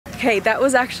Okay, that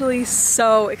was actually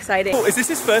so exciting. Oh, is this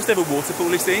his first ever waterfall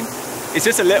he's seen? It's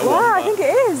just a little one. Yeah, I think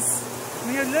it is.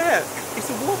 Mia, look, it's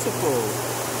a waterfall.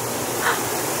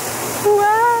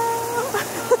 Wow.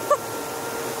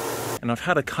 And I've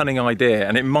had a cunning idea,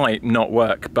 and it might not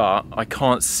work, but I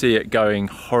can't see it going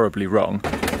horribly wrong.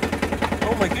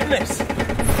 Oh my goodness.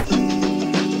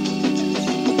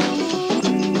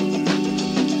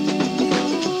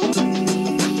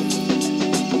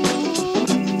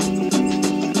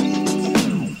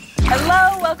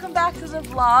 Welcome back to the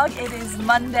vlog. It is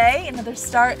Monday, another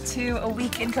start to a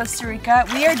week in Costa Rica.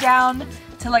 We are down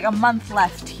to like a month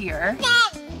left here.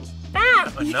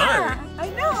 I know. Yeah, I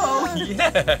know.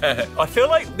 Yeah. I feel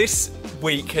like this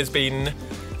week there's been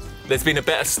a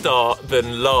better start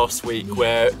than last week,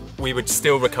 where we were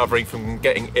still recovering from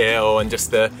getting ill and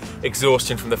just the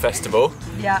exhaustion from the festival.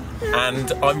 Yeah.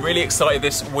 And I'm really excited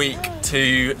this week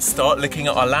to start looking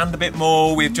at our land a bit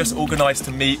more. We've just organised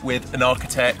to meet with an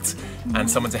architect and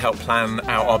someone to help plan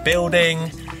out our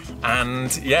building.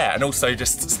 And yeah, and also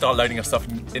just start loading our stuff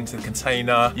into the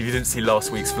container. If you didn't see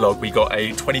last week's vlog, we got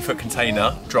a 20-foot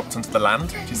container dropped onto the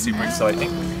land, which is super exciting.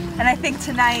 And I think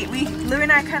tonight, Lou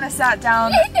and I kind of sat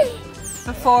down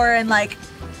before and like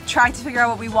tried to figure out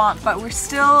what we want, but we've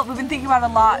been thinking about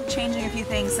a lot, changing a few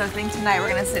things. So I think tonight we're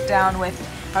gonna sit down with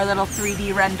our little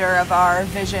 3D render of our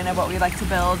vision of what we'd like to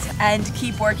build and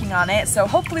keep working on it. So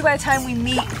hopefully by the time we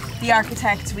meet the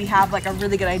architect, we have like a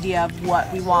really good idea of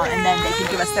what we want, and then they can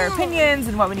give us their opinions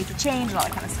and what we need to change and all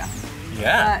that kind of stuff.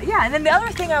 Yeah. Yeah, and then the other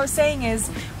thing I was saying is,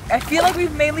 I feel like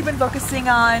we've mainly been focusing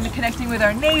on connecting with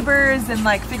our neighbors and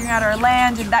like figuring out our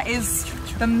land, and that is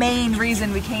the main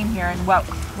reason we came here and what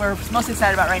we're most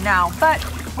excited about right now. But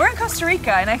we're in Costa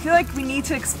Rica and I feel like we need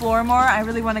to explore more. I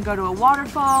really want to go to a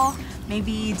waterfall,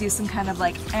 maybe do some kind of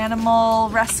like animal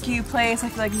rescue place. I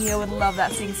feel like Neo would love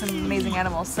that, seeing some amazing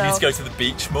animals. So We need to go to the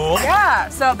beach more. Yeah,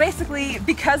 so basically,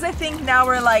 because I think now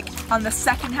we're like on the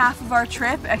second half of our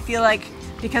trip, I feel like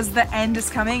because the end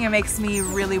is coming, it makes me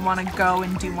really want to go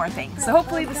and do more things. So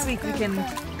hopefully this week we can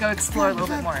go explore a little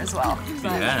bit more as well.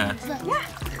 But, yeah.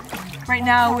 Right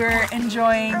now we're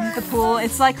enjoying the pool.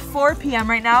 It's like 4 p.m.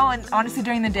 right now, and honestly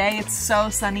during the day it's so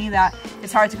sunny that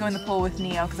it's hard to go in the pool with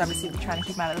Neo because obviously we're trying to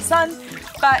keep him out of the sun.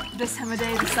 But this time of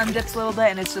day the sun dips a little bit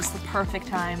and it's just the perfect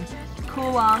time to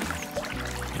cool off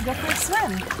and go for a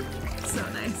swim. So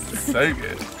nice. So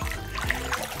good.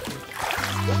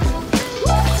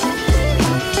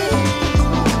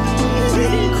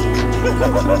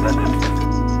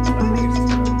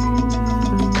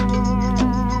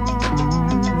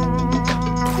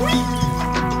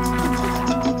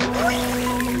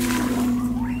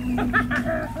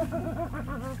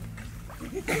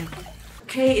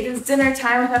 Okay, it is dinner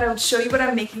time. I thought I would show you what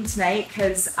I'm making tonight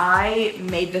because I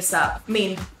made this up. I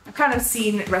mean, I've kind of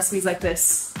seen recipes like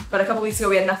this, but a couple weeks ago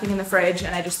we had nothing in the fridge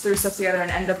and I just threw stuff together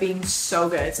and ended up being so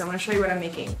good. So I'm going to show you what I'm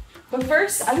making. But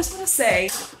first, I just want to say,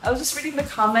 I was just reading the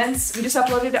comments. We just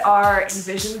uploaded our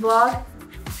Envision vlog.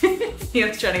 You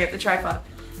have to try to get the tripod.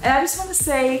 And I just want to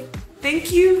say,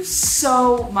 thank you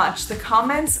so much. The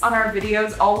comments on our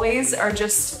videos always are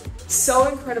just so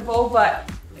incredible, but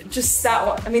just that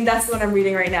one, I mean, that's the one I'm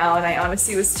reading right now, and I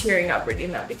honestly was tearing up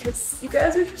reading that because you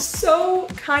guys are just so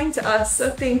kind to us, so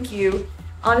thank you.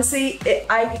 Honestly,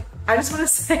 I just want to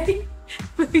say,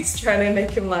 please try to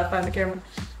make him laugh on the camera.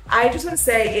 I just want to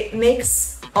say it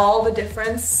makes all the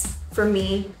difference for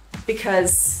me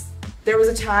because there was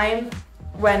a time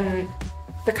when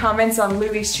the comments on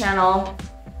Louis' channel,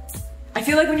 I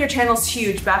feel like when your channel's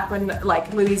huge, back when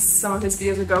like Louis, some of his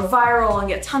videos would go viral and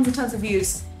get tons and tons of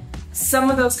views, some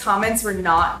of those comments were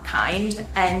not kind,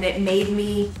 and it made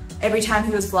me, every time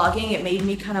he was vlogging, it made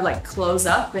me kind of like close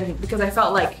up, and because I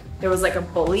felt like there was like a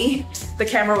bully. The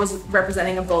camera was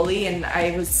representing a bully and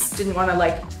I didn't want to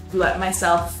like let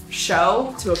myself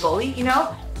show to a bully, you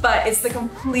know? But it's the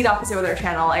complete opposite with our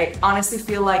channel. I honestly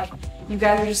feel like you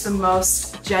guys are just the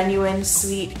most genuine,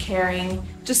 sweet, caring,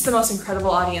 just the most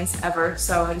incredible audience ever.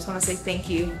 So I just want to say thank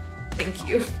you. Thank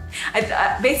you.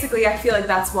 Basically, I feel like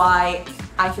that's why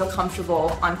I feel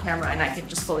comfortable on camera and I can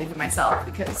just fully be myself,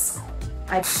 because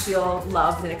I just feel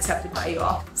loved and accepted by you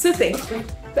all. So thank you.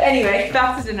 But anyway,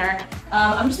 back to dinner.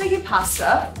 I'm just making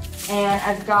pasta, and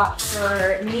I've got,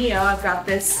 for Neo, I've got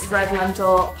this red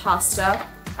lentil pasta.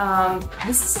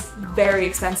 This is very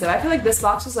expensive. I feel like this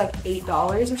box was like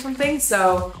 $8 or something,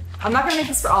 so I'm not gonna make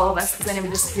this for all of us because then it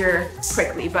would disappear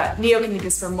quickly, but Neo can eat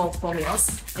this for multiple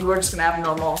meals, and we're just gonna have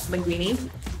normal linguine.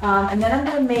 And then I'm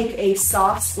gonna make a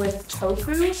sauce with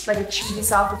tofu, like a cheesy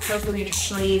sauce with tofu,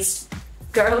 nutritional yeast,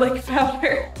 garlic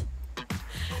powder.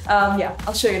 Yeah,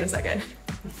 I'll show you in a second.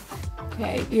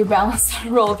 Okay, you're balanced on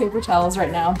a roll of paper towels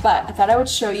right now, but I thought I would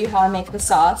show you how I make the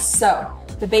sauce. So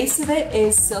the base of it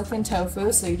is silken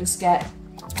tofu, so you just get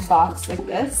a box like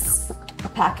this, a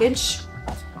package,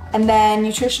 and then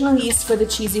nutritional yeast for the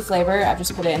cheesy flavor. I've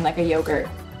just put it in like a yogurt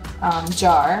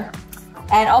jar.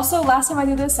 And also, last time I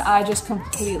did this, I just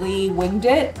completely winged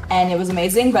it, and it was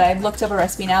amazing, but I've looked up a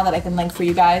recipe now that I can link for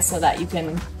you guys so that you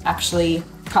can actually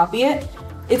copy it.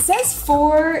 It says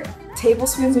 4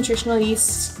 tablespoons nutritional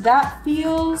yeast. That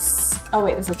feels... oh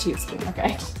wait, there's a teaspoon,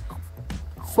 okay.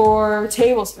 4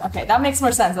 tablespoons, okay, that makes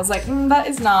more sense. I was like, that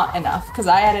is not enough, because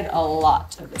I added a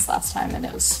lot of this last time, and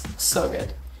it was so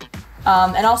good.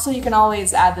 And also, you can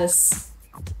always add this...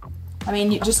 I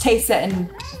mean, you just taste it and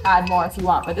add more if you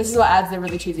want, but this is what adds the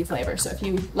really cheesy flavor. So if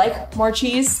you like more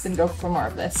cheese, then go for more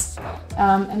of this.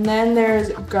 And then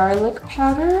there's garlic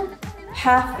powder,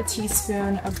 half a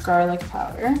teaspoon of garlic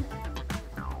powder,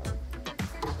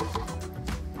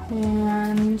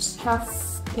 and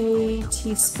half a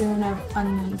teaspoon of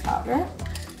onion powder,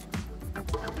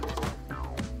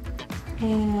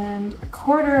 and a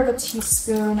quarter of a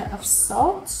teaspoon of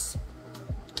salt.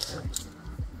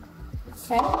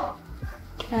 Okay.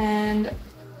 And a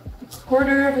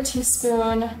quarter of a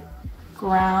teaspoon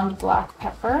ground black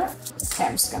pepper. Okay,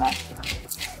 I'm just gonna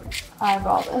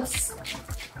eyeball this.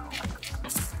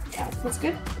 Yeah, that's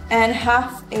good. And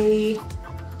half a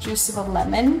juice of a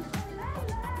lemon.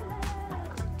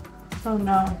 Oh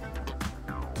no.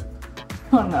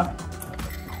 Oh no.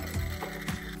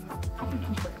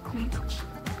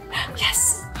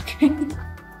 Yes! Okay.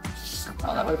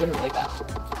 Oh, that would have been really bad.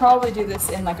 Probably do this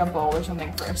in like a bowl or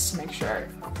something first to make sure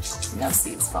no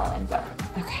seeds fall in, but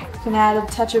okay. You can add a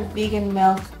touch of vegan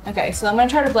milk. Okay, so I'm gonna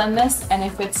try to blend this, and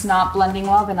if it's not blending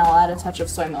well, then I'll add a touch of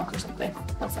soy milk or something.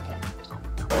 That's okay.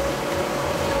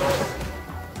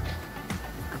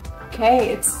 Okay,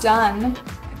 it's done.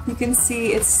 You can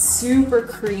see it's super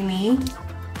creamy.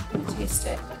 Taste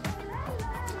it.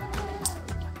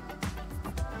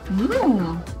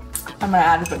 Mmm. I'm gonna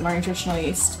add a bit more nutritional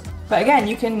yeast. But again,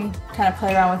 you can kind of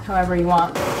play around with however you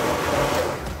want.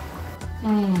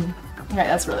 Okay,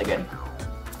 that's really good.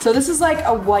 So this is like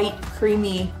a white,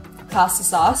 creamy pasta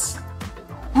sauce.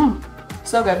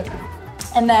 So good.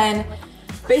 And then,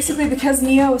 basically because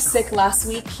Neo was sick last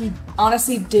week, he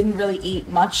honestly didn't really eat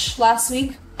much last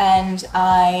week. And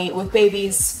with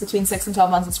babies between 6 and 12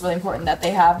 months, it's really important that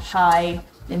they have high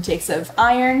intakes of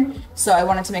iron, so I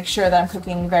wanted to make sure that I'm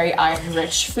cooking very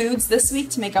iron-rich foods this week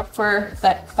to make up for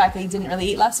that fact that he didn't really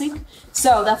eat last week.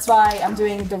 So that's why I'm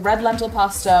doing the red lentil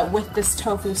pasta with this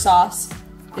tofu sauce.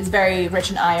 It's very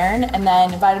rich in iron, and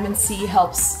then vitamin C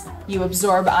helps you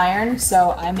absorb iron,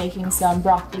 so I'm making some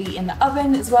broccoli in the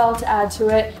oven as well to add to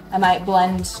it. I might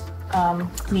blend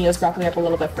Neo's broccoli up a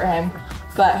little bit for him,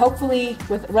 but hopefully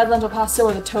with red lentil pasta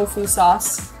with a tofu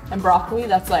sauce and broccoli,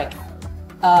 that's like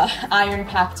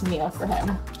iron-packed meal for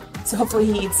him. So hopefully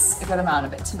he eats a good amount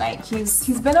of it tonight.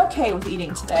 He's been okay with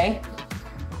eating today.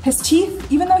 His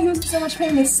teeth, even though he was in so much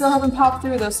pain, they still haven't popped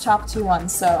through those top 2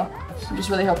 ones, so I'm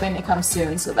just really hoping it comes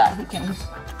soon so that he can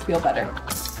feel better.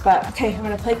 But okay, I'm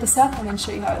gonna plate this up and then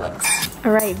show you how it looks.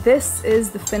 All right, this is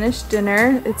the finished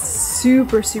dinner. It's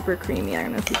super, super creamy. I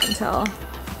don't know if you can tell.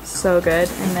 So good.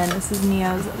 And then this is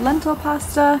Neo's lentil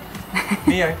pasta.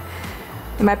 Neo.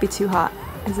 It might be too hot.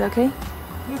 Is it okay?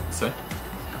 So.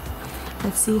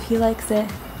 Let's see if he likes it.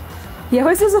 He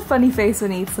always has a funny face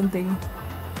when he eats something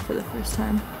for the first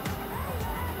time.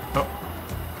 Oh,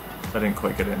 I didn't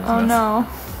quite get it in. Oh no.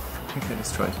 Okay,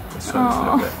 let's try this a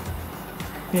little bit.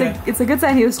 Yeah. It's a good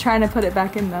sign he was trying to put it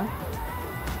back in though.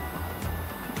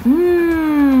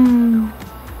 Mmm.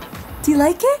 Do you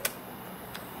like it?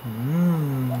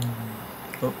 Mmm.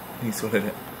 Oh, he swallowed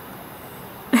it.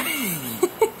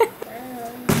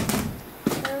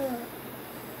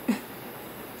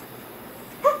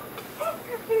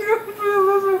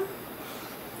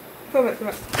 Come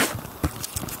on.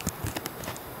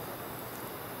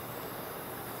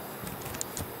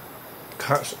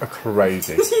 Cats are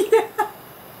crazy. Yeah.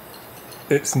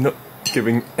 It's not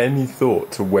giving any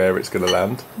thought to where it's going to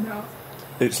land. No.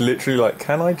 It's literally like,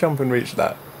 can I jump and reach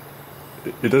that?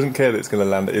 It doesn't care that it's going to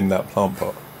land in that plant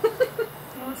pot. You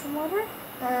want some water?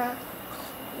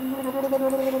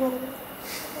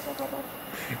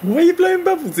 Why are you blowing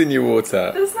bubbles in your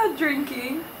water? That's not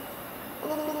drinking.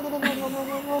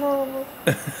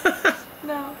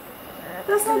 No.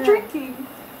 That's not drinking.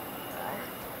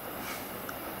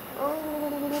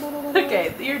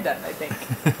 Okay, you're done, I think.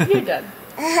 You're done.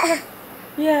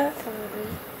 Yeah.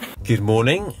 Good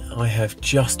morning. I have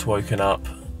just woken up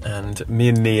and me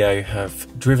and Neo have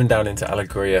driven down into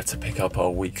Alegria to pick up our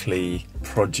weekly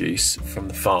produce from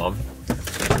the farm.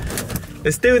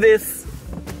 Let's do this.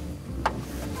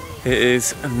 It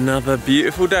is another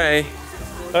beautiful day.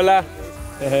 Hola.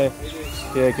 Yeah,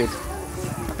 good.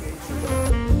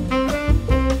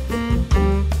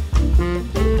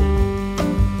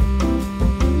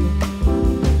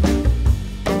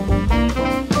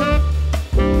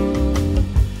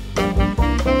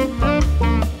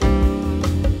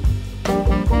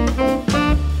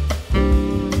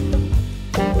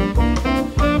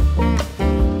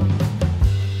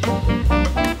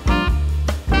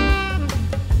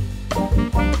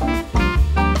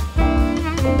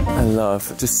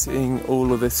 Just seeing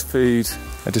all of this food.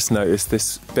 I just noticed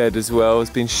this bed as well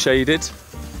has been shaded.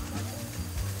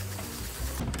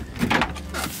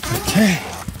 Okay.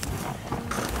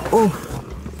 Oh,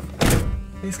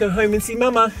 let's go home and see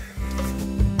Mama.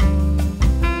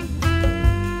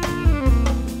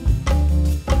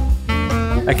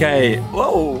 Okay.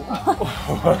 Whoa.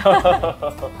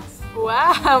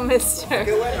 Wow, mister.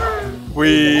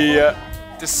 We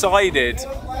decided.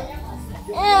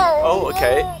 Oh,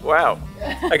 okay. Wow.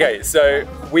 Okay, so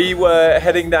we were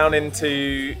heading down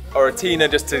into Oratina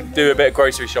just to do a bit of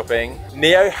grocery shopping.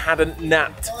 Neo hadn't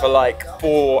napped for like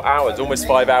 4 hours, almost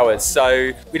 5 hours.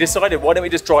 So we decided, why don't we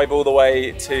just drive all the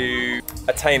way to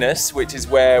Atenas, which is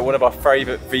where one of our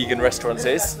favourite vegan restaurants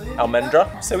is,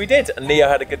 Almendra. So we did, and Neo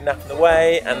had a good nap on the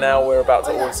way, and now we're about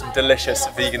to order some delicious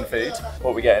vegan food.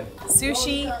 What are we getting?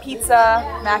 Sushi,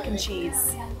 pizza, mac and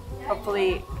cheese.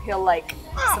 Hopefully he'll like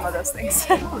some of those things.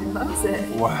 He loves it.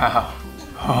 Wow.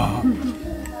 Oh.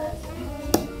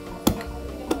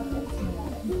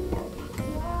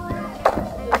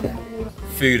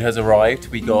 Food has arrived.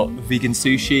 We got vegan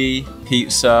sushi,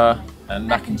 pizza, and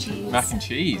mac and cheese. Mac and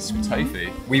cheese with tofu.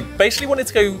 We basically wanted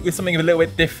to go with something a little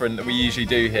bit different than we usually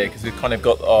do here because we've kind of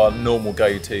got our normal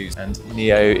go-tos. And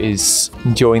Neo is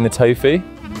enjoying the tofu.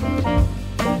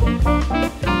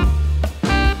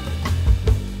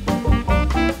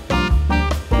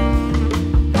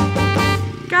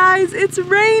 Guys, it's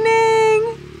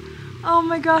raining! Oh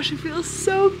my gosh, it feels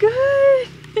so good!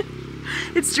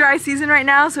 It's dry season right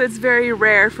now, so it's very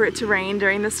rare for it to rain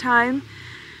during this time.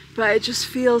 But it just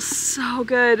feels so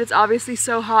good. It's obviously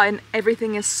so hot and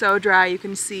everything is so dry. You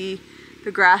can see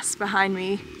the grass behind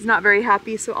me. It's not very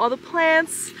happy, so all the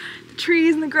plants, the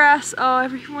trees and the grass, oh,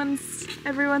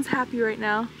 everyone's happy right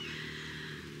now.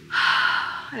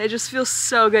 And it just feels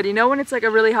so good. You know when it's like a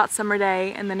really hot summer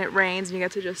day and then it rains and you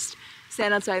get to just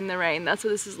stand outside in the rain? That's what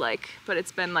this is like, but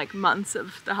it's been like months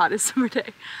of the hottest summer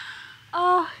day.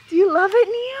 Oh, do you love it,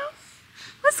 Neo?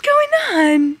 What's going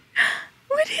on?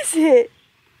 What is it?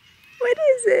 What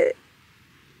is it?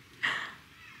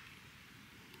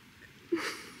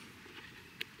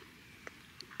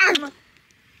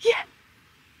 Yeah.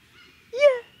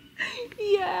 Yeah.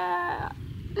 Yeah.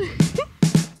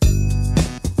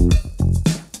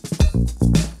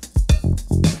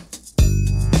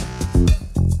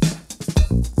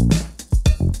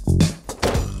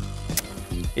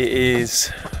 It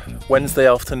is Wednesday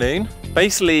afternoon.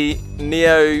 Basically,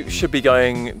 Neo should be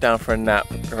going down for a nap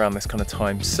around this kind of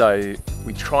time, so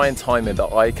we try and time it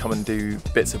that I come and do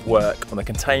bits of work on the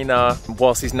container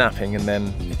whilst he's napping, and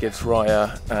then it gives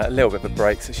Raya a little bit of a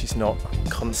break so she's not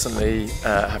constantly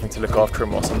having to look after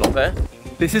him whilst I'm not there.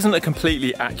 This isn't a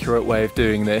completely accurate way of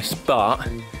doing this, but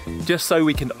just so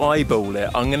we can eyeball it,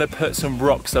 I'm gonna put some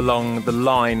rocks along the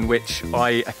line which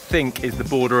I think is the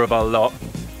border of our lot,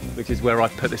 which is where I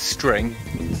put this string.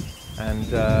 And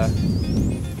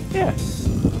yeah,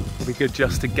 it'll be good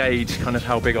just to gauge kind of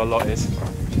how big our lot is.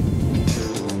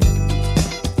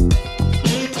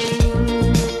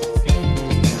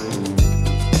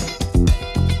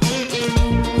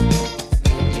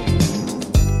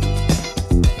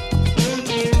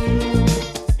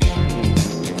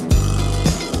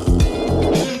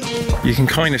 You can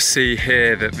kind of see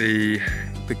here that the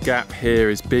gap here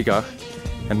is bigger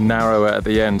and narrower at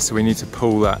the end, so we need to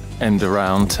pull that end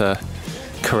around to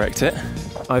correct it.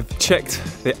 I've checked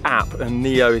the app and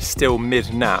Neo is still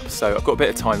mid-nap, so I've got a bit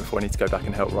of time before I need to go back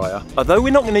and help Raya. Although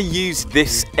we're not going to use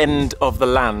this end of the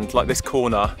land, like this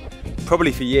corner,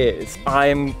 probably for years,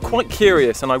 I'm quite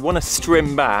curious and I want to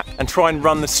strim back and try and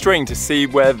run the string to see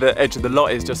where the edge of the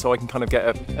lot is, just so I can kind of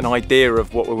get an idea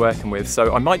of what we're working with.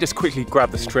 So I might just quickly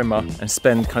grab the strimmer and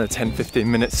spend kind of 10-15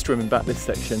 minutes trimming back this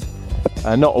section.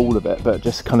 Not all of it, but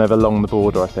just kind of along the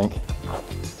border, I think.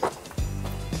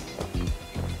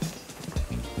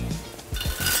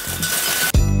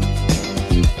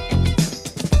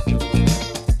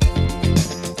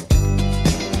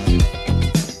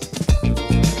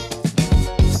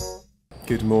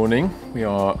 Good morning. We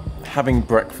are having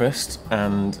breakfast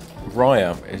and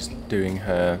Raya is doing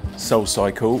her Soul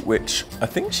Cycle, which I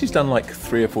think she's done like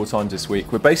 3 or 4 times this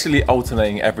week. We're basically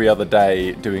alternating every other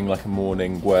day doing like a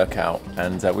morning workout,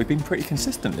 and we've been pretty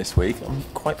consistent this week. I'm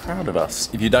quite proud of us.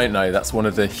 If you don't know, that's one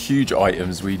of the huge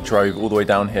items. We drove all the way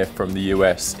down here from the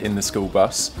US in the school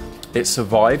bus. It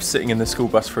survived sitting in the school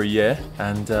bus for a year,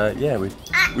 and yeah,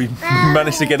 we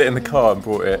managed to get it in the car and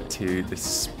brought it to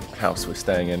this house we're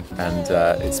staying in, and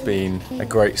it's been a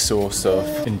great source of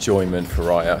enjoyment for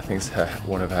Raya. I think it's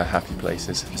one of her happy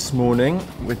places. This morning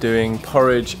we're doing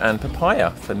porridge and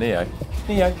papaya for Neo.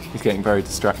 Neo, he's getting very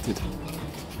distracted.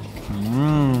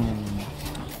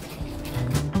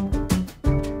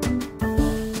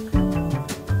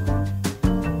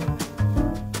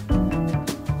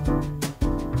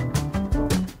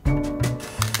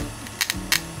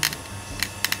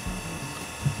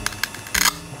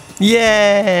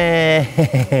 Yeah!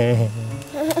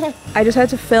 I just had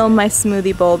to film my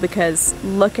smoothie bowl because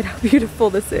look at how beautiful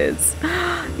this is.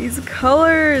 These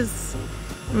colors.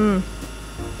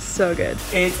 So good.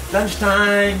 It's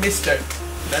lunchtime, mister.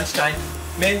 Lunchtime,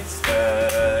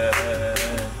 mister.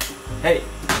 Hey,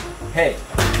 hey.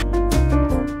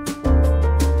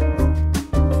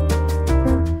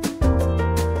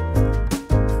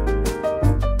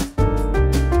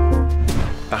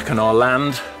 Back on our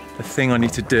land. The thing I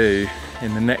need to do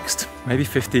in the next maybe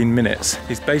 15 minutes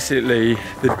is basically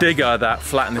the digger that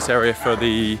flattened this area for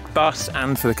the bus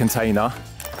and for the container.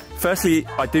 Firstly,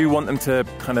 I do want them to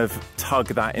kind of tug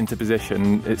that into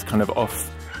position. It's kind of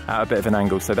off at a bit of an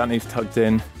angle, so that needs tugged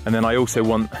in. And then I also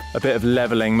want a bit of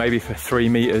leveling, maybe for 3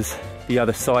 meters, the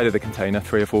other side of the container,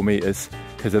 3 or 4 meters,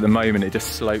 because at the moment it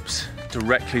just slopes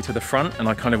directly to the front and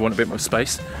I kind of want a bit more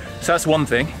space. So that's one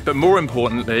thing, but more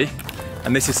importantly,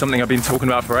 and this is something I've been talking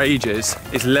about for ages,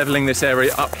 is leveling this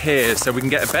area up here so we can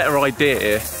get a better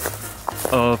idea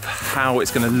of how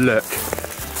it's going to look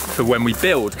for when we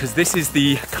build, because this is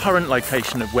the current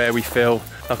location of where we feel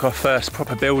like our first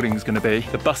proper building is going to be.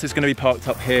 The bus is going to be parked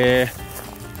up here,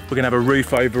 we're going to have a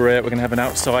roof over it, we're going to have an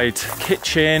outside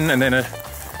kitchen and then a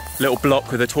little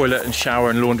block with a toilet and shower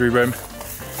and laundry room.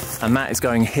 And that is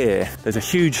going here. There's a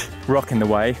huge rock in the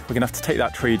way. We're gonna have to take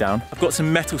that tree down. I've got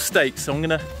some metal stakes, so I'm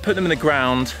gonna put them in the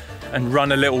ground and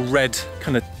run a little red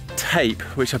kind of tape,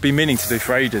 which I've been meaning to do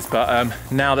for ages, but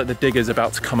now that the digger's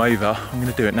about to come over, I'm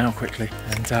gonna do it now quickly.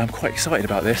 And I'm quite excited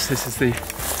about this. This is the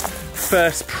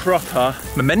first proper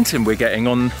momentum we're getting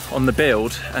on the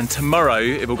build, and tomorrow,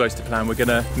 if all goes to plan, we're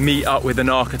gonna meet up with an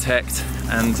architect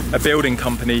and a building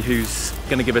company who's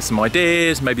gonna give us some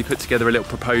ideas, maybe put together a little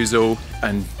proposal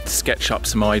and sketch up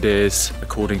some ideas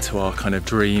according to our kind of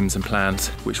dreams and plans,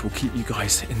 which will keep you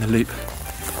guys in the loop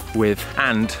with.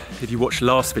 And if you watched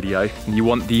last video and you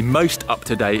want the most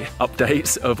up-to-date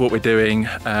updates of what we're doing,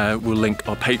 we'll link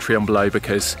our Patreon below,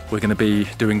 because we're going to be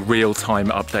doing real-time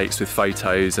updates with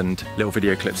photos and little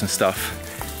video clips and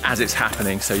stuff as it's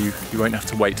happening, so you won't have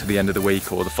to wait till the end of the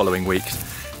week or the following week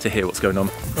to hear what's going on.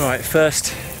 All right,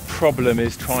 first problem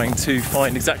is trying to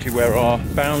find exactly where our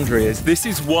boundary is. This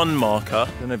is one marker,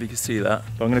 I don't know if you can see that,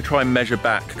 but I'm going to try and measure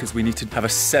back because we need to have a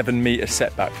 7 meter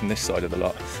setback from this side of the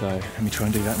lot. So let me try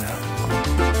and do that now.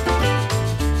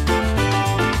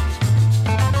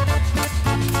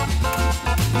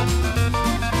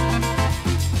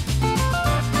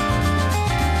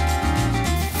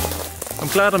 I'm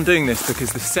glad I'm doing this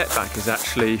because the setback is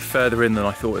actually further in than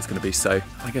I thought it was going to be, so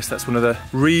I guess that's one of the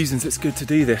reasons it's good to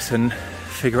do this and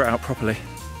figure it out properly.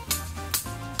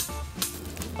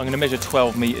 I'm going to measure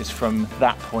 12 meters from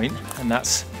that point, and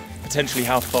that's potentially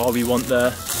how far we want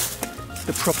the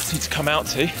property to come out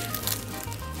to.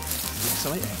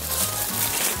 Exciting.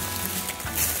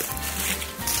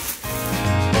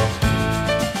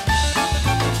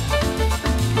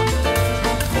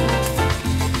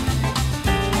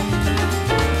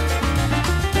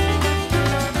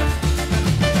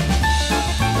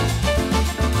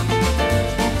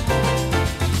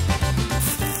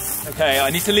 Okay,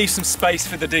 I need to leave some space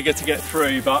for the digger to get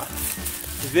through, but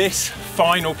this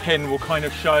final pin will kind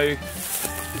of show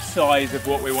the size of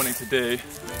what we're wanting to do,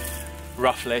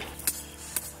 roughly.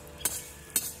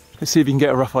 Let's see if you can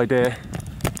get a rough idea.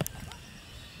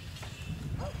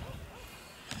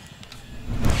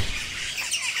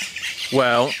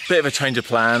 Well, bit of a change of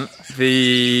plan.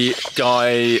 The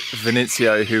guy,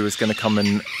 Vinicio, who was going to come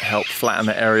and help flatten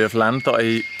the area of land that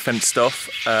I fenced off,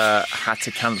 had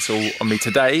to cancel on me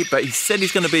today, but he said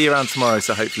he's going to be around tomorrow,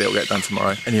 so hopefully it'll get done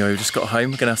tomorrow. Anyway, we've just got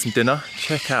home, we're going to have some dinner.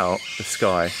 Check out the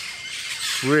sky.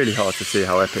 It's really hard to see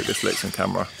how epic this looks on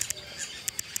camera.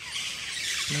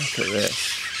 Look at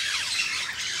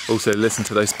this. Also, listen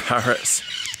to those parrots.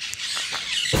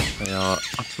 They are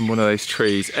up in one of those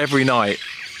trees. Every night,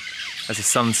 as the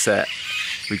sun sets,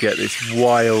 we get this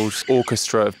wild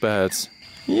orchestra of birds.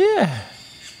 Yeah.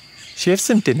 Should you have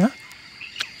some dinner?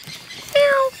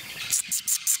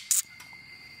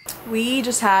 We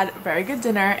just had very good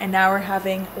dinner and now we're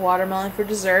having watermelon for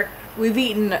dessert. We've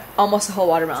eaten almost a whole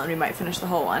watermelon. We might finish the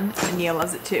whole one and Nia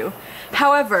loves it too.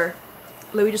 However,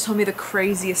 Louis just told me the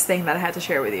craziest thing that I had to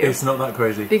share with you. It's not that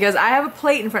crazy. Because I have a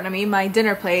plate in front of me, my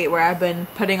dinner plate, where I've been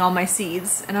putting all my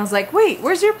seeds. And I was like, wait,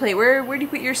 where's your plate? Where do you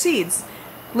put your seeds?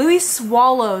 Louis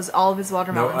swallows all of his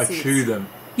watermelon seeds. No, I chew them.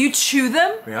 You chew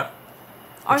them? Yeah.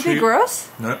 Aren't they gross?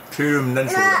 No, chew them and then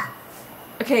chew them.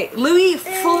 Okay, Louis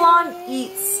full-on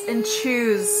eats and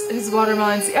chews his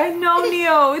watermelon seeds. I know,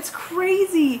 Neo, it's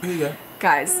crazy. Here you go.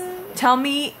 Guys, tell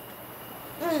me,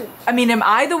 I mean, am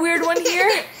I the weird one here?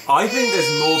 I think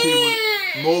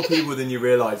there's more people than you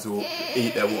realise will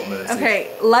eat their watermelon seeds.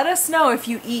 Okay, let us know if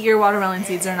you eat your watermelon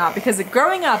seeds or not, because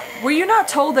growing up, were you not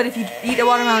told that if you eat a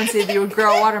watermelon seed, you would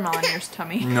grow a watermelon in your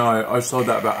tummy? No, I was told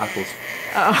that about apples.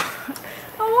 Oh.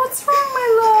 Oh, what's wrong, my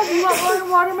love? You want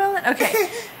more watermelon? Okay.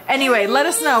 Anyway, let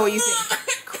us know what you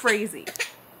think. Crazy.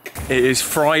 It is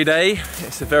Friday.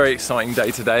 It's a very exciting day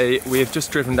today. We have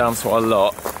just driven down to our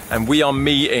lot and we are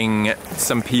meeting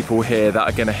some people here that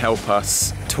are going to help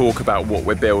us talk about what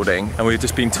we're building. And we've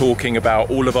just been talking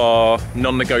about all of our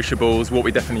non-negotiables, what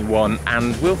we definitely want,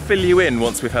 and we'll fill you in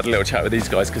once we've had a little chat with these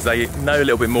guys because they know a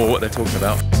little bit more what they're talking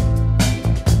about.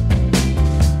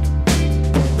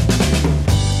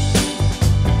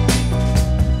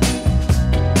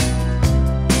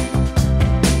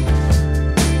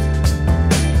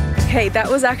 Okay, that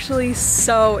was actually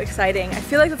so exciting. I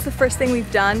feel like that's the first thing we've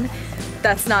done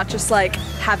that's not just like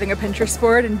having a Pinterest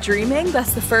board and dreaming.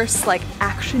 That's the first like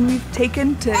action we've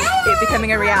taken to it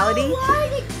becoming a reality.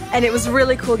 And it was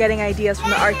really cool getting ideas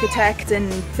from the architect,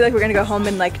 and I feel like we're gonna go home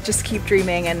and like just keep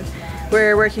dreaming, and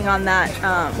we're working on that.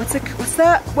 What's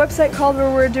that website called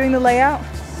where we're doing the layout?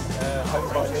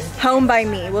 Home by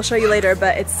Me. We'll show you later,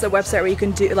 but it's a website where you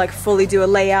can do like fully do a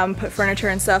layout and put furniture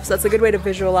and stuff. So that's a good way to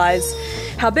visualize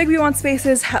how big we want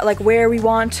spaces, like where we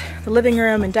want the living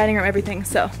room and dining room, everything.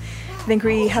 So I think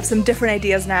we have some different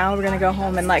ideas now. We're gonna go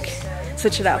home and like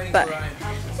switch it up, but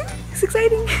it's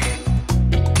exciting.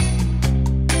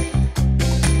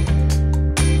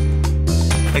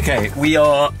 Okay, we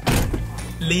are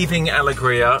leaving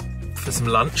Alegria for some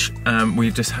lunch.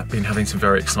 We've just been having some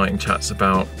very exciting chats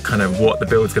about kind of what the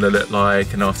build's gonna look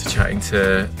like, and after chatting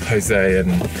to Jose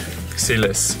and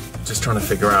Silas, just trying to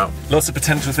figure out lots of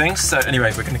potential things. So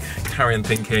anyway, we're gonna carry on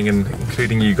thinking and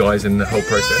including you guys in the whole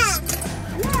process.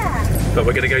 But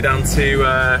we're gonna go down to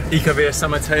Ecovia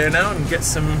San Mateo now and get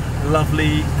some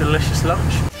lovely, delicious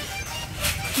lunch.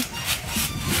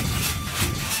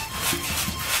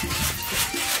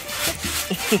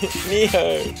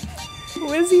 Neo!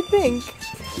 What does he think?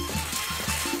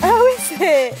 How is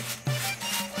it?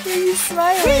 Are you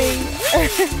smiling?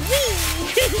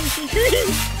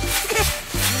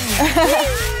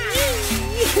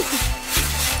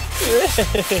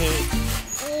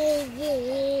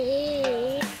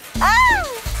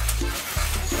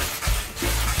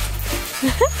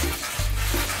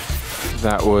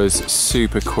 That was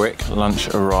super quick. Lunch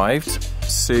arrived.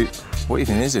 Soup. What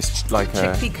even is this? Like a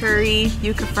chickpea curry,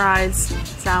 yuca fries,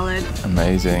 salad.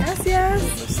 Amazing. Yes,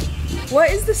 yes. What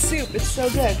is the soup? It's so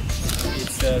good.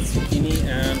 It's zucchini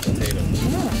and potato.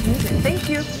 Oh, amazing. Thank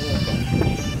you.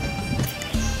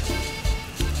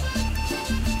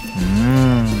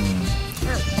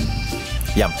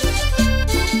 Yum.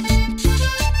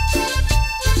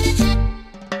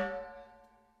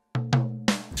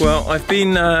 Well, I've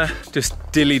been just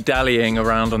dilly-dallying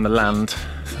around on the land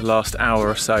the last hour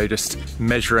or so, just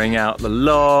measuring out the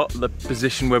lot, the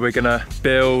position where we're gonna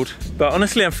build. But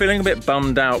honestly, I'm feeling a bit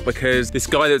bummed out because this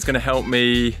guy that's gonna help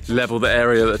me level the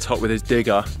area at the top with his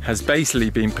digger has basically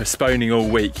been postponing all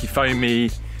week. He phoned me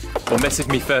or messaged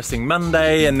me first thing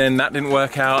Monday, and then that didn't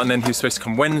work out, and then he was supposed to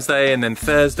come Wednesday and then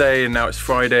Thursday, and now it's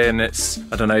Friday and it's,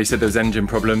 I don't know, he said there was engine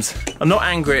problems. I'm not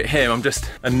angry at him, I'm just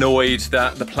annoyed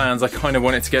that the plans I kind of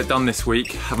wanted to get done this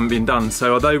week haven't been done.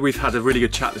 So although we've had a really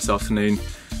good chat this afternoon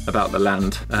about the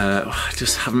land, I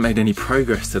just haven't made any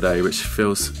progress today, which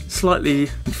feels slightly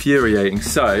infuriating.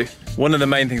 So one of the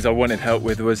main things I wanted help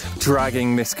with was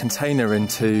dragging this container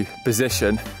into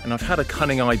position, and I've had a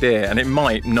cunning idea, and it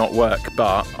might not work,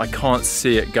 but I can't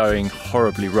see it going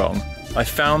horribly wrong. I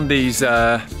found these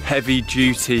heavy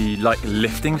duty like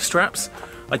lifting straps.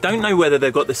 I don't know whether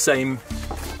they've got the same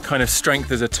kind of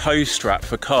strength as a tow strap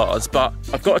for cars, but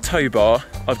I've got a tow bar,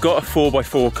 I've got a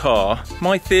 4x4 car.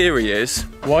 My theory is,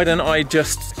 why don't I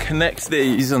just connect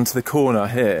these onto the corner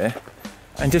here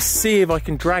and just see if I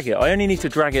can drag it. I only need to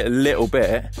drag it a little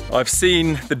bit. I've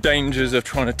seen the dangers of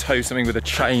trying to tow something with a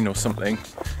chain or something.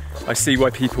 I see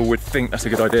why people would think that's a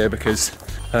good idea because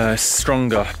it's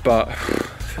stronger, but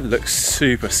it looks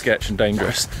super sketch and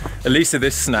dangerous. At least if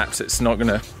this snaps, it's not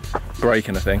gonna break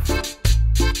anything.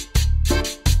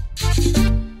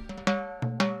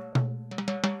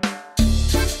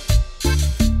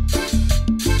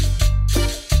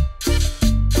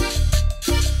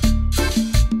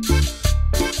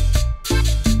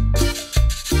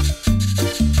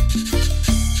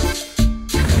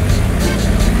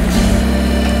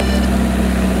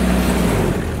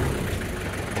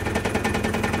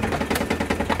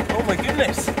 Oh my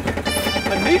goodness!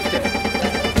 I moved it!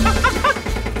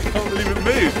 I can't believe it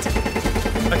moved!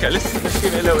 Okay, let's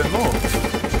give it a little bit more.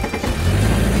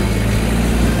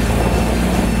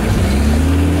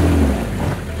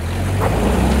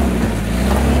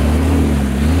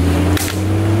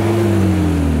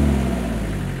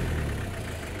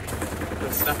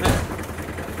 Let's snap it.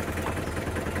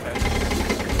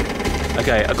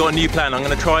 Okay, I've got a new plan. I'm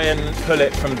going to try and pull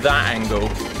it from that angle.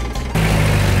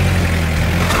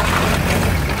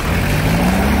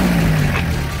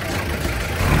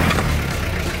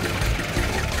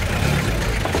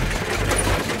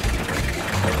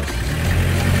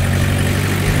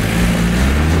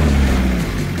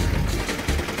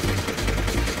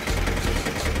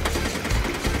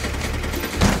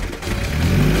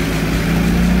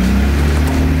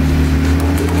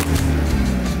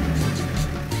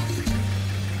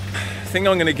 I think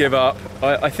I'm going to give up.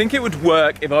 I think it would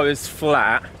work if I was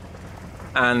flat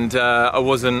and I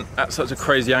wasn't at such a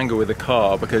crazy angle with the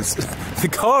car, because the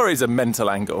car is a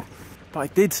mental angle.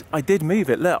 But I did move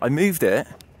it. Look, I moved it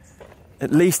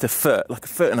at least a foot, like a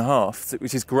foot and a half,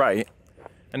 which is great.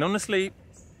 And honestly,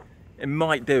 it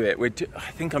might do it.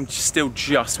 I think I'm still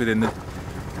just within the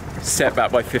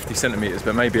setback by 50 centimeters,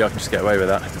 but maybe I can just get away with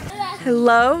that.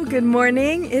 Hello, good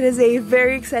morning. It is a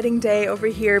very exciting day over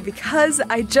here because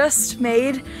I just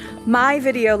made my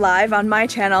video live on my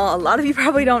channel. A lot of you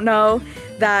probably don't know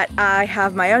that I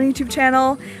have my own YouTube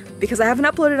channel because I haven't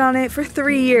uploaded on it for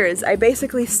 3 years. I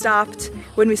basically stopped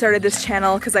when we started this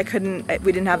channel because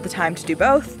we didn't have the time to do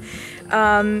both.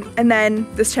 And then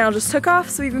this channel just took off,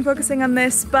 so we've been focusing on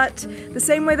this. But the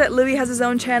same way that Louis has his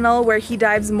own channel where he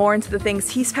dives more into the things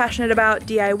he's passionate about,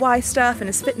 DIY stuff and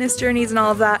his fitness journeys and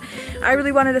all of that, I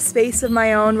really wanted a space of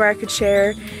my own where I could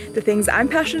share the things I'm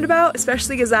passionate about,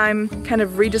 especially because I'm kind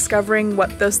of rediscovering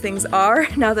what those things are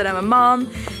now that I'm a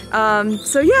mom.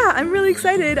 So yeah, I'm really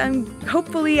excited.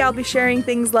 Hopefully I'll be sharing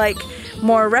things like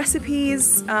more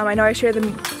recipes. I know I share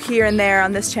them here and there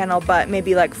on this channel, but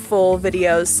maybe like full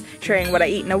videos sharing what I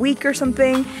eat in a week or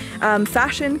something,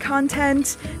 fashion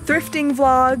content, thrifting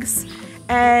vlogs,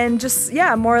 and just,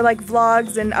 yeah, more like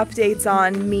vlogs and updates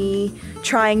on me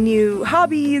trying new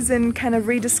hobbies and kind of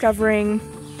rediscovering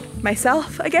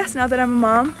myself, I guess, now that I'm a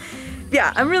mom.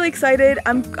 Yeah, I'm really excited.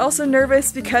 I'm also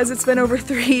nervous because it's been over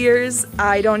 3 years.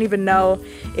 I don't even know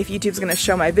if YouTube's gonna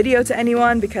show my video to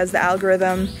anyone because the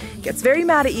algorithm gets very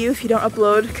mad at you if you don't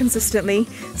upload consistently.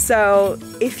 So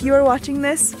if you are watching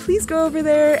this, please go over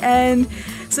there and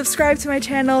subscribe to my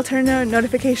channel, turn the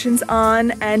notifications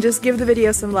on, and just give the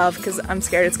video some love because I'm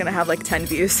scared it's gonna have like 10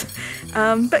 views.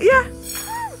 But yeah.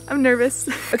 I'm nervous.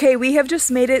 Okay, we have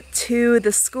just made it to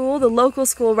the school, the local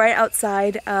school right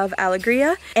outside of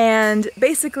Alegria, and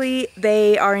basically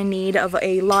they are in need of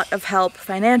a lot of help,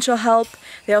 financial help.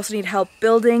 They also need help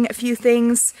building a few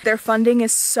things. Their funding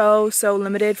is so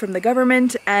limited from the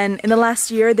government, and in the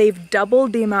last year they've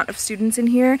doubled the amount of students in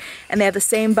here, and they have the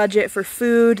same budget for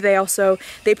food.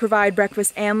 They provide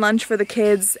breakfast and lunch for the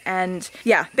kids, and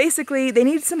yeah, basically they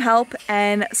need some help,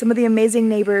 and some of the amazing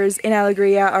neighbors in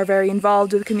Alegria are very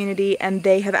involved with the community, and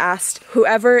they have asked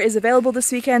whoever is available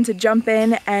this weekend to jump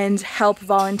in and help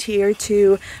volunteer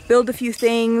to build a few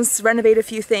things, renovate a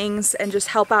few things, and just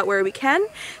help out where we can.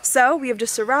 So we have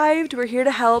just arrived, we're here to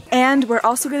help, and we're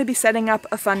also going to be setting up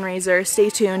a fundraiser.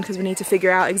 Stay tuned because we need to figure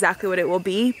out exactly what it will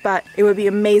be, but it would be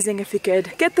amazing if we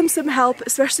could get them some help,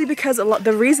 especially because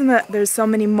the reason that there's so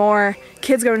many more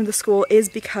kids going to the school is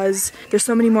because there's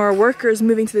so many more workers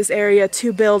moving to this area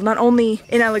to build, not only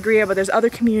in Alegria, but there's other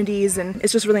communities, and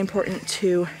it's just really important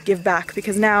to give back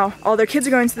because now all their kids are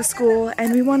going to the school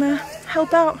and we want to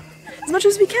help out as much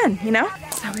as we can, you know?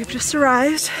 So we've just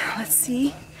arrived. Let's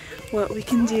see what we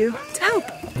can do to help.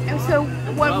 And so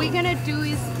what we're gonna do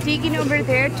is digging over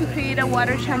there to create a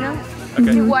water channel.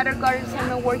 Okay. The water gardens are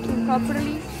not working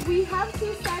properly. We have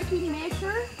to start to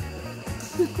measure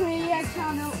to create a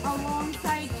channel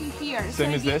alongside to here.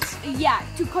 Same as this? Yeah,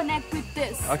 to connect with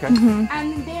this. Okay.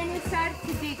 And then we start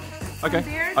to dig. Okay,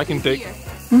 From there I can to dig. here.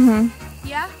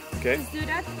 Yeah? Okay. Let's do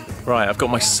that. Right, I've got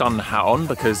my sun hat on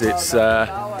because it's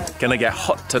gonna get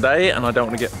hot today and I don't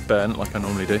want to get burnt like I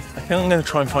normally do. I think I'm gonna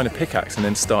try and find a pickaxe and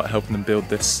then start helping them build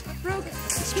this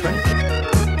train.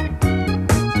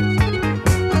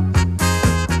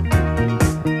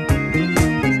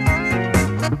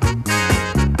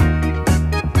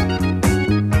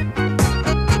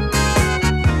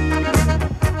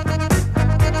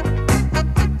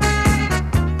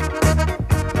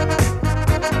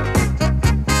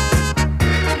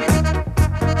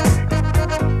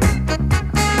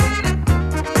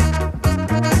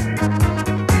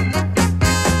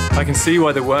 I can see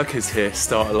why the workers here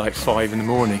start at like 5 in the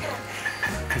morning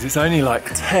because it's only like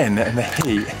 10 and the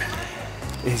heat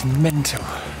is mental.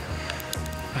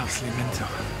 Absolutely mental.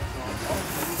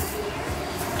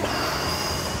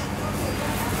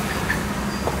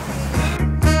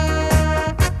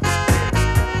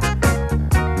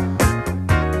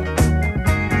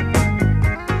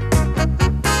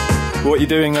 What are you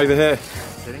doing over here?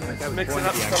 Mixing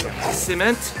up some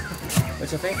cement,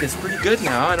 which I think is pretty good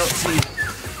now. I don't see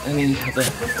any of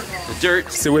the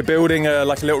dirt. So we're building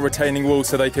like a little retaining wall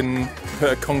so they can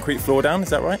put a concrete floor down, is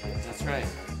that right? That's right.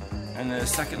 And the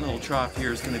second little trough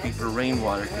here is going to be for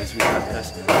rainwater because we got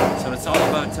this. So it's all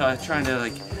about trying to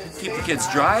like keep the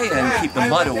kids dry and keep the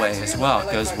mud away as well,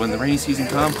 because when the rainy season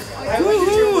comes,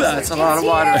 woo-hoo, that's a lot of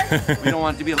water. We don't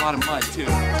want it to be a lot of mud too.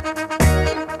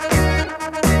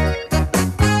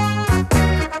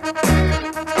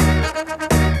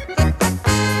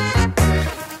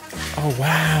 Oh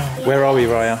wow! Where are we,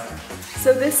 Raya?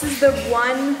 So this is the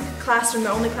one classroom,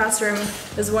 the only classroom.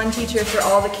 There's one teacher for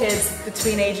all the kids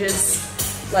between ages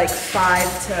like 5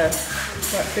 to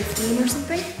what, 15 or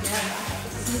something? Yeah.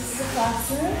 So this is the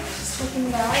classroom, just checking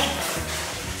it out.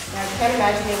 Yeah, I can't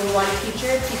imagine having one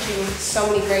teacher teaching so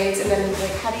many grades and then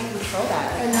like how do you control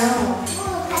that? I know.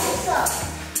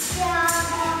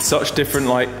 Such different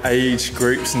like age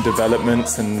groups and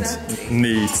developments and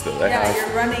needs that they have. Yeah,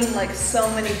 you're running like so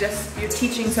many, you're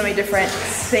teaching so many different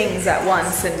things at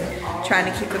once and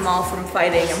trying to keep them all from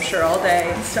fighting, I'm sure, all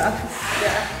day and stuff.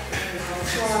 Yeah.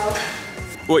 Wow.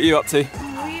 What are you up to?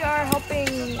 We are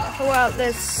helping pull out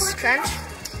this trench.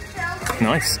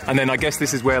 Nice. And then I guess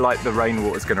this is where like the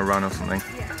rainwater's going to run or something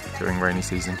during rainy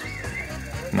season.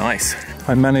 Nice.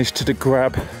 I managed to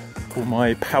grab all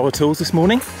my power tools this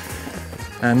morning.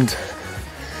 And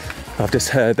I've just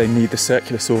heard they need the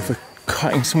circular saw for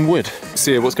cutting some wood.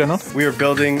 See, what's going on? We are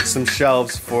building some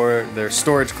shelves for their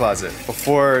storage closet.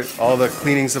 Before, all the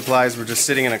cleaning supplies were just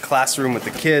sitting in a classroom with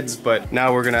the kids, but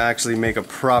now we're gonna actually make a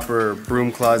proper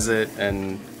broom closet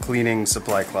and cleaning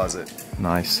supply closet.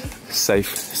 Nice.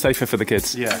 Safer for the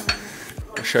kids. Yeah.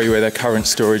 I'll show you where their current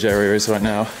storage area is right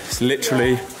now. It's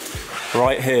literally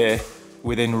right here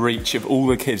within reach of all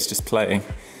the kids just playing.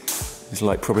 There's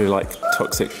like probably like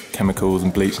toxic chemicals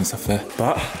and bleach and stuff there,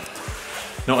 but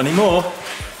not anymore.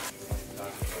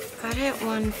 Got it,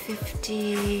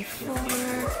 154.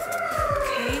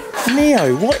 Okay.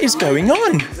 Neo, what is going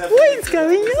on? What is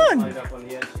going on?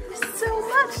 So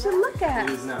much to look at.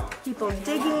 People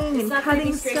digging and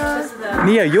cutting stuff.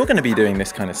 Neo, you're going to be doing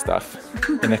this kind of stuff.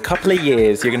 In a couple of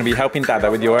years, you're going to be helping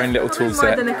Dada with your own little tool More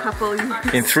set. than a couple.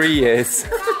 In 3 years.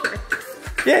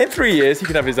 Yeah, in 3 years, he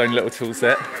can have his own little tool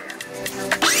set.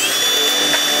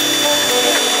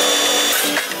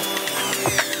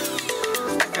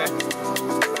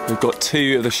 We've got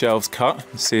 2 of the shelves cut.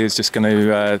 Sia's just going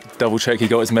to double check he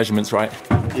got his measurements right.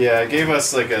 Yeah, it gave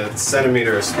us like a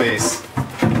centimeter of space.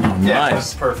 Oh, Yeah, nice.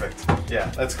 that's perfect. Yeah,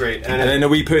 that's great. And then are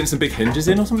we putting some big hinges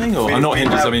in or something? Or not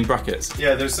hinges, I mean brackets.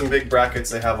 Yeah, there's some big brackets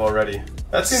they have already.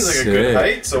 That seems like a Sick. good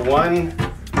height. So 1,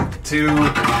 2,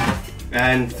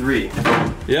 and 3.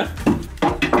 Yeah?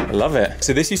 I love it.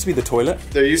 So this used to be the toilet?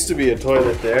 There used to be a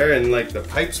toilet there and like the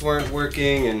pipes weren't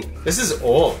working and this is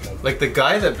old. Like the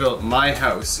guy that built my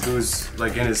house, who's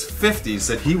like in his 50s,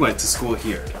 said he went to school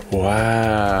here.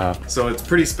 Wow. So it's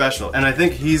pretty special. And I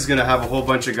think he's gonna have a whole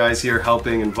bunch of guys here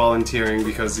helping and volunteering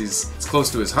because it's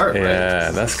close to his heart, right?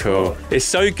 Yeah, that's cool. It's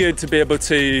so good to be able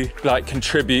to like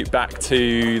contribute back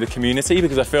to the community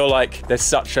because I feel like there's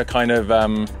such a kind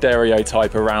of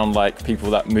stereotype around like people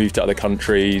that move to other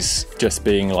countries just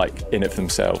being like in it for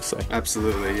themselves. So.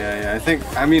 Absolutely, yeah.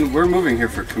 I mean, we're moving here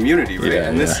for community, right? Yeah,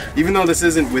 and this, even though this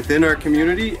isn't within our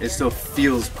community, it still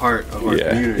feels part of our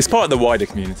community. It's part of the wider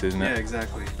community, isn't it? Yeah,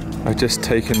 exactly. I've just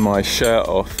taken my shirt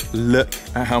off. Look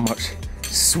at how much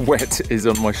sweat is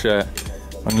on my shirt.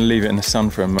 I'm gonna leave it in the sun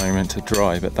for a moment to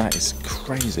dry, but that is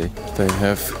crazy. They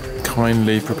have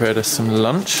kindly prepared us some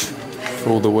lunch for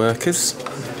all the workers.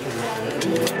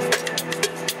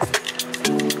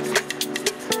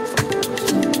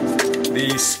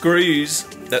 The screws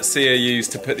that Sia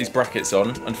used to put these brackets on,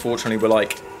 unfortunately, were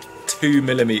like 2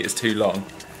 millimeters too long.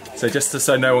 So just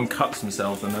so no one cuts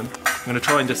themselves on them, I'm going to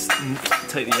try and just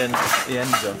take the ends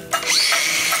off.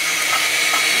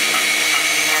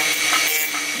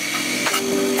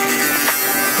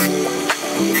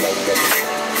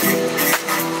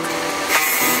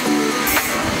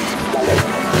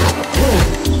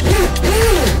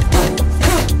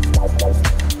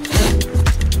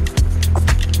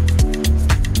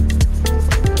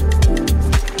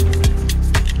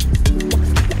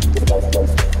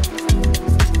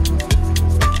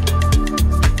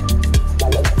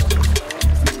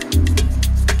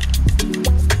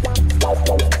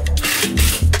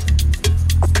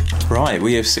 Right,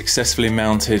 we have successfully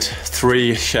mounted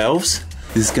 3 shelves.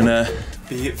 This is gonna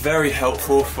be very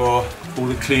helpful for all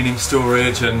the cleaning,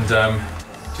 storage, and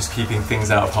just keeping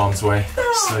things out of harm's way.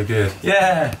 So good.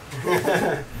 Yeah!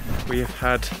 We have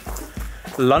had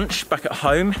lunch back at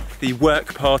home. The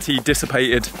work party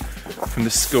dissipated from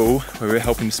the school where we were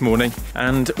helping this morning.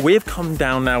 And we have come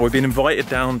down now, we've been invited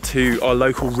down to our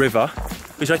local river,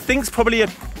 which I think is probably a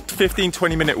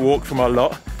 15-20 minute walk from our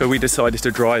lot, but we decided to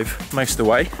drive most of the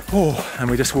way. Oh, and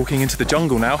we're just walking into the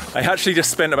jungle now. I actually just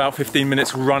spent about 15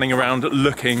 minutes running around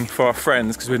looking for our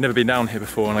friends because we've never been down here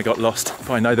before and I got lost,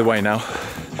 but I know the way now.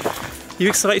 You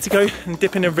excited to go and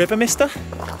dip in a river, mister?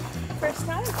 First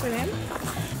time for him.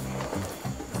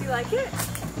 Do you like it?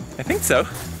 I think so.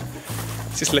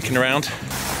 Just looking around.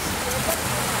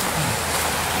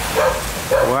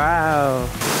 Wow.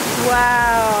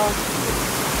 Wow.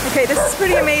 Okay, this is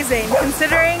pretty amazing,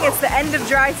 considering it's the end of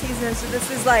dry season, so this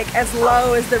is like as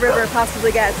low as the river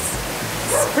possibly gets.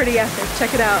 It's pretty epic,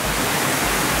 check it out.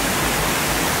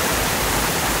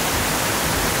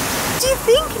 What do you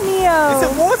think, Neo? It's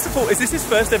a waterfall. Is this his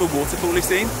first ever waterfall he's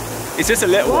seen? It's just a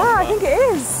little one. Yeah, I think it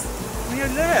is. Neo,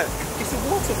 look, it's a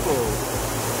waterfall.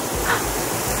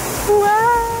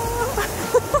 Wow!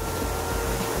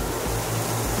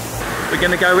 We're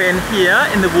gonna go in here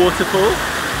in the waterfall.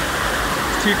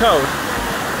 Too cold.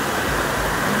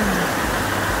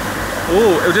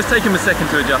 Oh, it'll just take him a second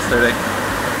to adjust, I think.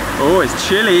 Oh, it's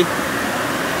chilly.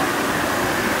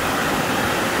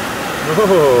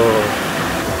 Oh.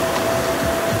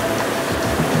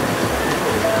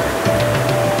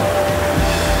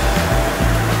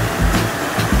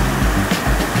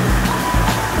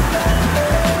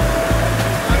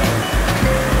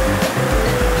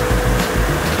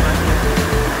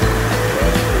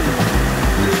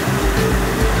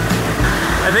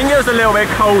 I think it was a little bit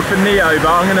cold for Neo, but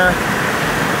I'm gonna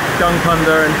dunk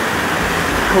under and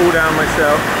cool down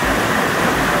myself.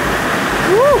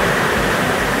 Woo!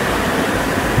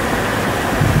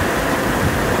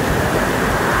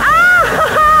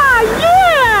 Ah!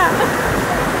 Yeah!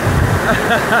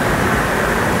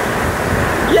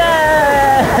 Yeah!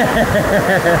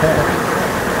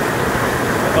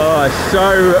 Oh, it's so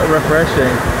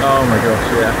refreshing. Oh my gosh,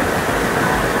 yeah.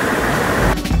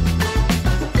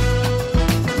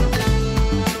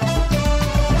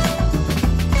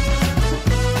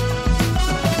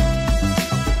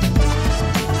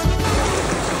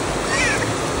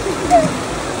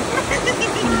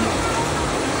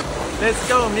 Let's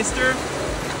go, mister.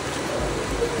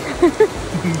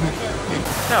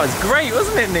 That was great,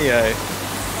 wasn't it, Neo?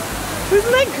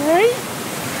 Wasn't that great?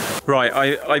 Right,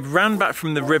 I ran back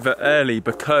from the river early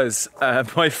because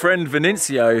my friend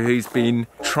Vinicio, who's been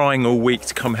trying all week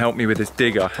to come help me with his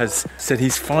digger, has said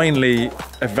he's finally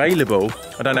available.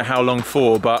 I don't know how long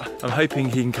for, but I'm hoping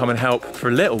he can come and help for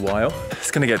a little while.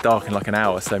 It's gonna get dark in like an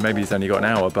hour, so maybe he's only got an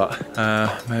hour, but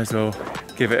may as well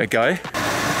give it a go.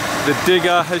 The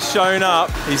digger has shown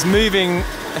up. He's moving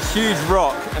a huge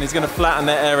rock and he's going to flatten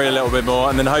that area a little bit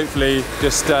more and then hopefully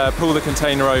just pull the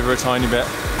container over a tiny bit.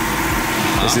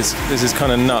 This is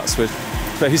kind of nuts. We're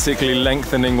basically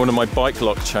lengthening one of my bike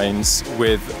lock chains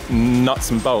with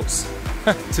nuts and bolts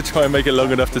to try and make it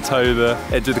long enough to tow the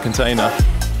edge of the container.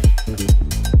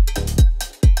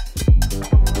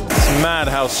 It's mad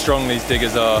how strong these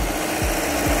diggers are.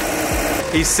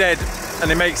 He said,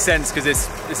 and it makes sense because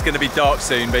it's going to be dark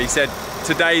soon, but he said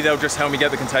today they'll just help me get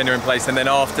the container in place and then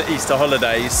after Easter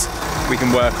holidays we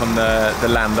can work on the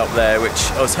land up there,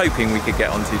 which I was hoping we could get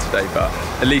onto today, but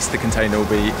at least the container will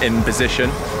be in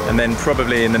position and then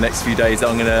probably in the next few days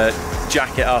I'm going to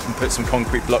jack it up and put some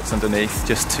concrete blocks underneath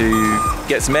just to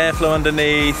get some airflow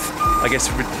underneath, I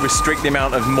guess restrict the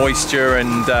amount of moisture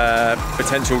and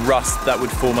potential rust that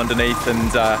would form underneath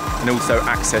and also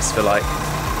access for like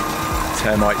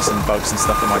termites and bugs and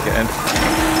stuff that might get in.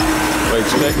 Wait,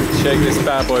 check this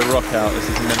bad boy rock out. This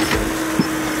is mental.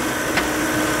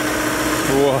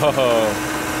 Whoa.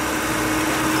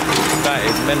 That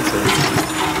is mental.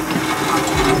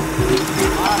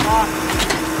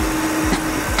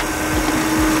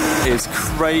 It's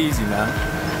crazy, man.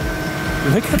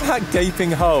 Look at that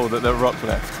gaping hole that the rock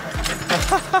left.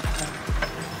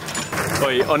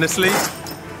 Wait, honestly,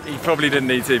 he probably didn't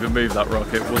need to even move that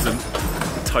rock. It wasn't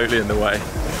totally in the way.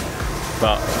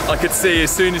 But I could see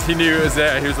as soon as he knew it was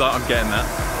there, he was like, I'm getting that.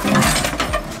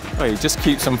 Oh, he just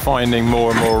keeps on finding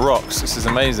more and more rocks. This is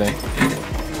amazing.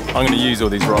 I'm going to use all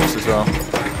these rocks as well.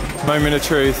 Moment of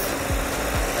truth.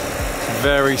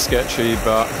 Very sketchy,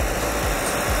 but...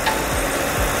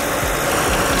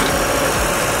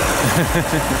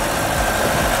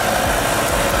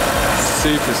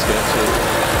 super sketchy.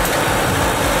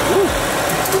 Woo.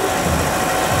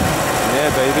 Yeah,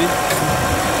 baby.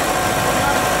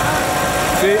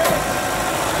 See?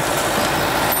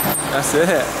 That's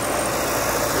it.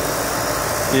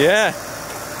 Yeah.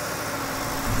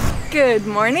 Good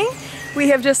morning. We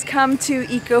have just come to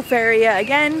Eco-Feria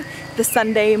again, the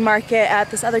Sunday market at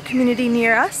this other community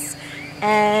near us.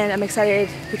 And I'm excited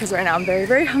because right now I'm very,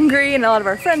 very hungry and a lot of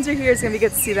our friends are here. It's gonna be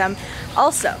good to see them.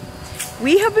 Also,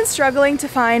 we have been struggling to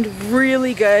find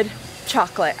really good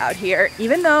chocolate out here.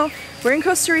 Even though we're in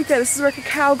Costa Rica, this is where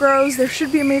cacao grows, there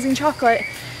should be amazing chocolate.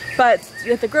 But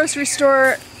at the grocery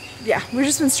store, yeah, we've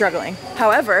just been struggling.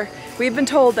 However, we've been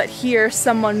told that here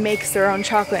someone makes their own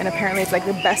chocolate and apparently it's like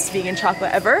the best vegan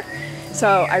chocolate ever.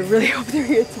 So I really hope they're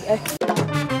here today.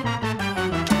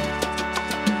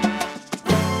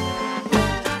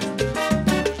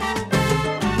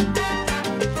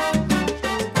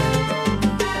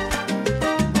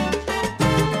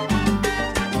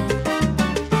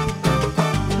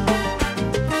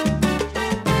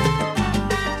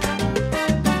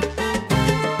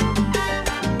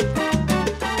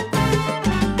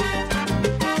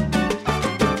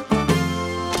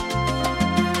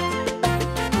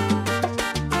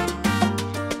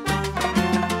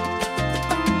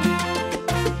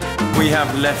 We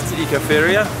have left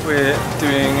Eco-Feria. We're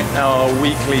doing our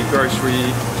weekly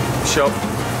grocery shop.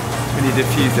 We need a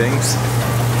few things.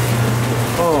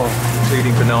 Oh,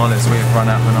 including bananas. We have run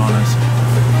out of bananas.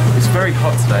 It's very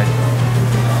hot today.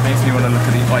 Makes me want to look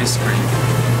at the ice cream.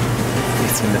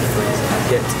 Get in the freezer.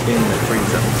 Get in the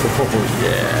freezer. Oh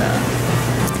yeah.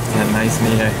 Isn't that nice,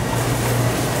 Neo?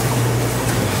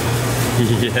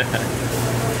 Yeah.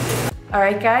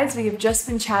 Alright guys, we have just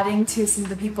been chatting to some of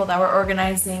the people that were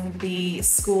organizing the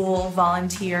school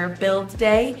volunteer build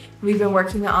day. We've been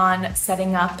working on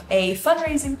setting up a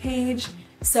fundraising page.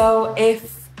 So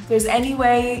if there's any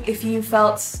way, if you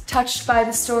felt touched by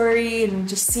the story and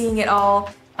just seeing it all,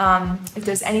 if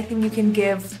there's anything you can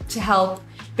give to help,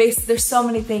 there's so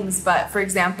many things, but for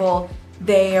example,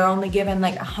 they are only given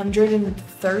like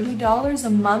 $130 a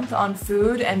month on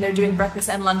food and they're doing breakfast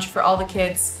and lunch for all the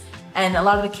kids. And a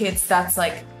lot of the kids, that's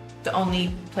like the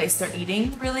only place they're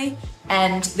eating, really.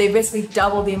 And they basically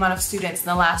doubled the amount of students in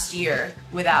the last year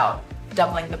without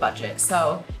doubling the budget.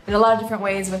 So in a lot of different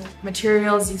ways with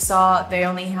materials, you saw they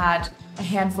only had a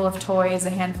handful of toys, a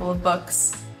handful of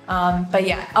books. But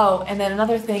yeah, oh, and then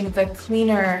another thing, the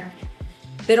cleaner,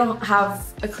 they don't have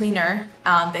a cleaner,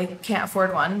 they can't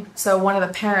afford one. So one of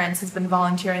the parents has been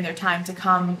volunteering their time to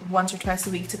come once or twice a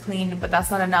week to clean, but that's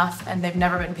not enough and they've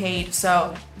never been paid.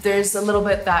 So there's a little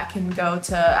bit that can go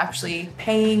to actually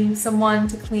paying someone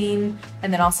to clean,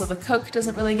 and then also the cook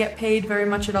doesn't really get paid very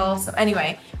much at all. So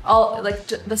anyway,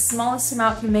 the smallest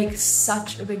amount can make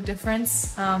such a big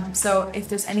difference. So if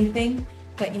there's anything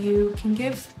that you can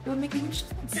give, it would make a huge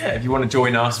difference. Yeah, if you want to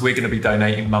join us, we're going to be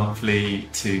donating monthly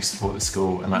to support the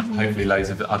school, and hopefully loads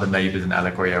of other neighbours in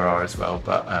Alegria are as well.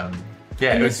 But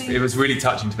yeah, it was really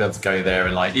touching to be able to go there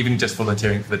and like even just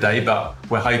volunteering for the day. But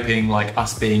we're hoping like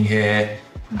us being here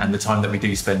and the time that we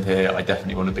do spend here, I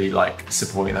definitely want to be like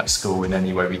supporting that school in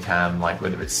any way we can, like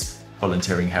whether it's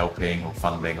volunteering, helping, or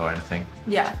funding or anything.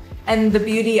 Yeah, and the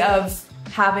beauty of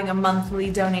having a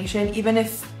monthly donation, even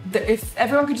if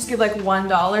everyone could just give like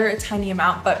 $1, a tiny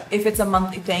amount, but if it's a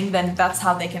monthly thing, then that's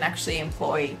how they can actually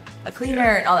employ a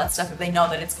cleaner and all that stuff if they know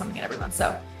that it's coming in every month.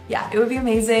 So yeah, it would be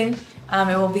amazing.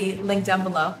 It will be linked down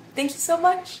below. Thank you so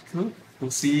much. Cool. We'll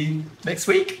see you next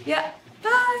week. Yeah.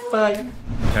 Bye. Bye.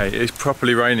 Okay, it's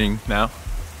properly raining now.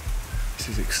 This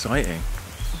is exciting.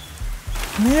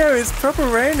 Yeah, it's proper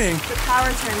raining. The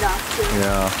power turned off too.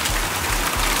 Yeah.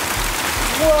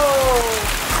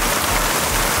 Whoa.